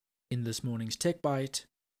In this morning's Tech Bite,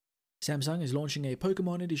 Samsung is launching a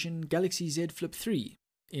Pokemon Edition Galaxy Z Flip 3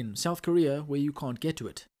 in South Korea where you can't get to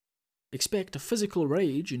it. Expect a physical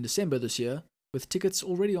rage in December this year, with tickets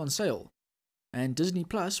already on sale. And Disney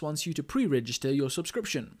Plus wants you to pre-register your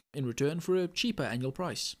subscription in return for a cheaper annual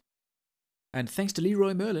price. And thanks to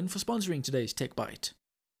Leroy Merlin for sponsoring today's Tech Bite.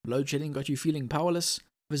 Load shedding got you feeling powerless?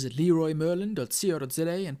 Visit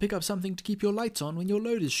leroymerlin.co.za and pick up something to keep your lights on when your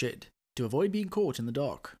load is shed, to avoid being caught in the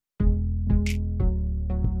dark.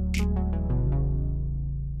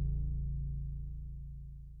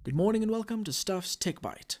 Good morning and welcome to Stuff's Tech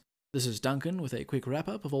Bite. This is Duncan with a quick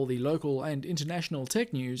wrap-up of all the local and international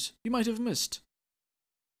tech news you might have missed.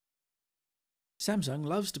 Samsung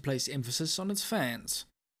loves to place emphasis on its fans.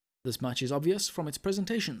 This much is obvious from its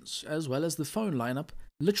presentations, as well as the phone lineup,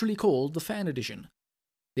 literally called the Fan Edition.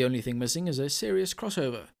 The only thing missing is a serious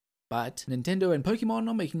crossover, but Nintendo and Pokemon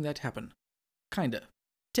are making that happen. Kinda.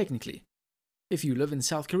 Technically. If you live in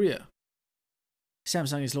South Korea.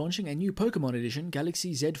 Samsung is launching a new Pokemon Edition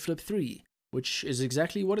Galaxy Z Flip 3, which is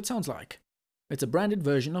exactly what it sounds like. It's a branded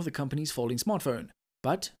version of the company's folding smartphone,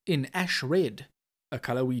 but in ash red, a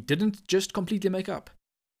color we didn't just completely make up.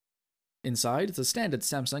 Inside, it's a standard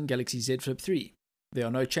Samsung Galaxy Z Flip 3. There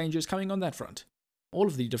are no changes coming on that front. All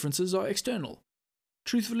of the differences are external.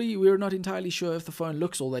 Truthfully, we're not entirely sure if the phone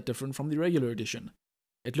looks all that different from the regular edition.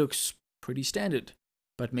 It looks pretty standard,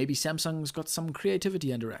 but maybe Samsung's got some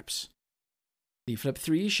creativity under wraps. The Flip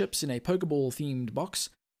 3 ships in a Pokeball-themed box,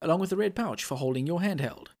 along with a red pouch for holding your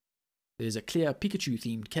handheld. There's a clear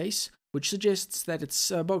Pikachu-themed case, which suggests that it's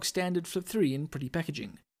a bog-standard Flip 3 in pretty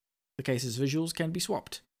packaging. The case's visuals can be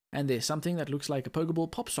swapped, and there's something that looks like a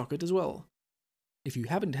Pokeball pop socket as well. If you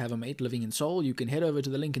happen to have a mate living in Seoul, you can head over to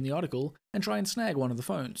the link in the article and try and snag one of the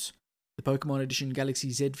phones. The Pokemon Edition Galaxy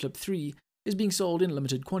Z Flip 3 is being sold in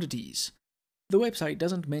limited quantities. The website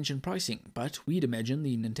doesn't mention pricing, but we'd imagine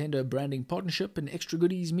the Nintendo branding partnership and extra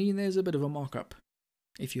goodies mean there's a bit of a markup.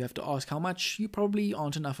 If you have to ask how much, you probably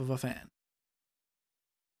aren't enough of a fan.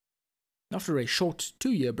 After a short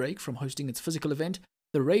 2-year break from hosting its physical event,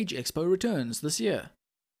 the Rage Expo returns this year.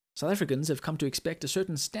 South Africans have come to expect a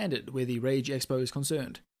certain standard where the Rage Expo is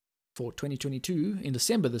concerned. For 2022, in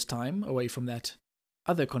December this time, away from that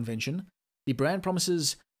other convention, the brand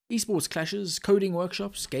promises esports clashes, coding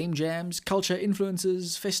workshops, game jams, culture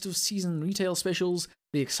influences, festive season retail specials,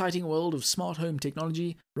 the exciting world of smart home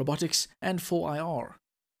technology, robotics, and 4IR.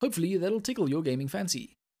 Hopefully that'll tickle your gaming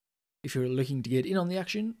fancy. If you're looking to get in on the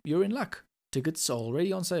action, you're in luck. Tickets are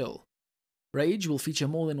already on sale. Rage will feature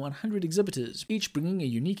more than 100 exhibitors, each bringing a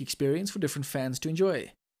unique experience for different fans to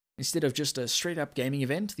enjoy. Instead of just a straight-up gaming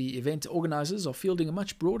event, the event organizers are fielding a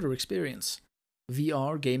much broader experience.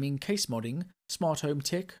 VR, gaming, case modding, smart home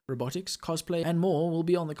tech, robotics, cosplay, and more will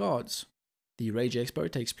be on the cards. The Rage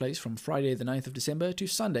Expo takes place from Friday the 9th of December to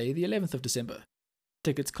Sunday the 11th of December.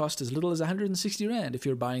 Tickets cost as little as 160 Rand if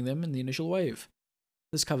you're buying them in the initial wave.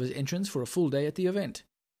 This covers entrance for a full day at the event.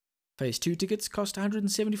 Phase 2 tickets cost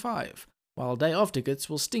 175, while day of tickets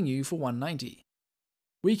will sting you for 190.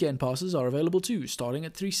 Weekend passes are available too, starting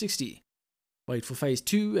at 360. Wait for Phase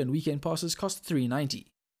 2 and weekend passes cost 390.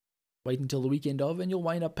 Wait until the weekend of and you'll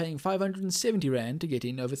wind up paying 570 Rand to get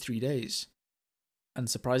in over 3 days.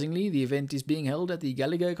 Unsurprisingly, the event is being held at the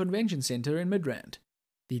Gallagher Convention Centre in Midrand.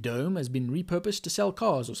 The dome has been repurposed to sell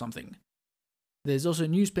cars or something. There's also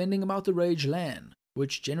news pending about the Rage LAN,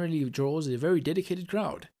 which generally draws a very dedicated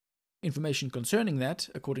crowd. Information concerning that,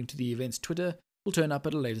 according to the event's Twitter, will turn up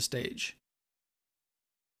at a later stage.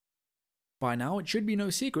 By now, it should be no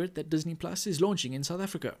secret that Disney Plus is launching in South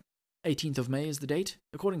Africa. 18th of May is the date,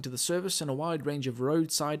 according to the service and a wide range of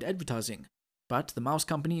roadside advertising, but the mouse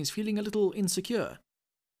company is feeling a little insecure.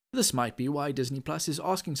 This might be why Disney Plus is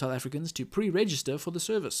asking South Africans to pre-register for the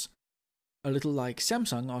service. A little like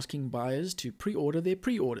Samsung asking buyers to pre-order their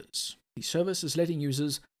pre-orders. The service is letting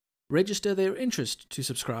users register their interest to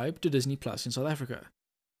subscribe to Disney Plus in South Africa.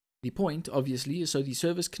 The point, obviously, is so the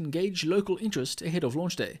service can gauge local interest ahead of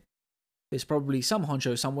launch day. There's probably some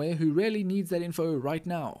honcho somewhere who really needs that info right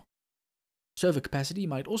now. Server capacity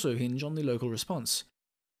might also hinge on the local response,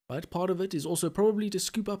 but part of it is also probably to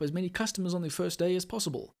scoop up as many customers on the first day as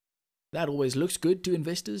possible. That always looks good to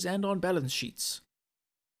investors and on balance sheets.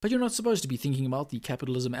 But you're not supposed to be thinking about the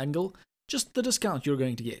capitalism angle, just the discount you're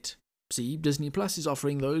going to get. See, Disney Plus is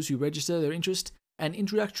offering those who register their interest an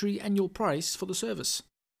introductory annual price for the service.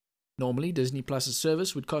 Normally, Disney Plus's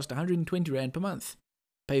service would cost 120 Rand per month.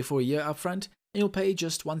 Pay for a year upfront, and you'll pay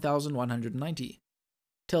just 1,190.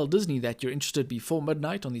 Tell Disney that you're interested before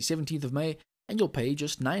midnight on the 17th of May, and you'll pay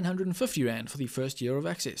just 950 Rand for the first year of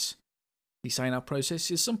access. The sign-up process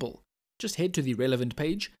is simple. Just head to the relevant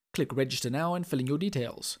page, Click register now and fill in your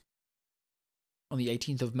details. On the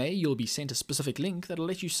 18th of May, you'll be sent a specific link that'll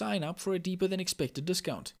let you sign up for a deeper than expected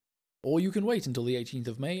discount. Or you can wait until the 18th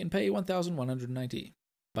of May and pay $1,190.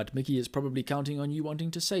 But Mickey is probably counting on you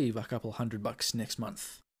wanting to save a couple $100 next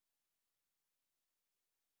month.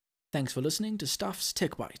 Thanks for listening to Stuff's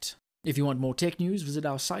Tech Bite. If you want more tech news, visit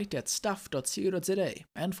our site at stuff.co.za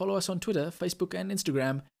and follow us on Twitter, Facebook and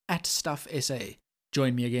Instagram at StuffSA.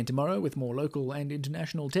 Join me again tomorrow with more local and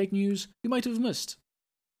international tech news you might have missed.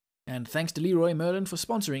 And thanks to Leroy Merlin for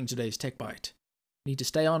sponsoring today's Tech Bite. Need to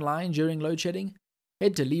stay online during load shedding?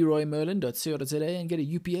 Head to leroymerlin.co.za and get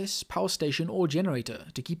a UPS, power station or generator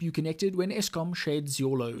to keep you connected when Eskom sheds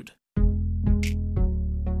your load.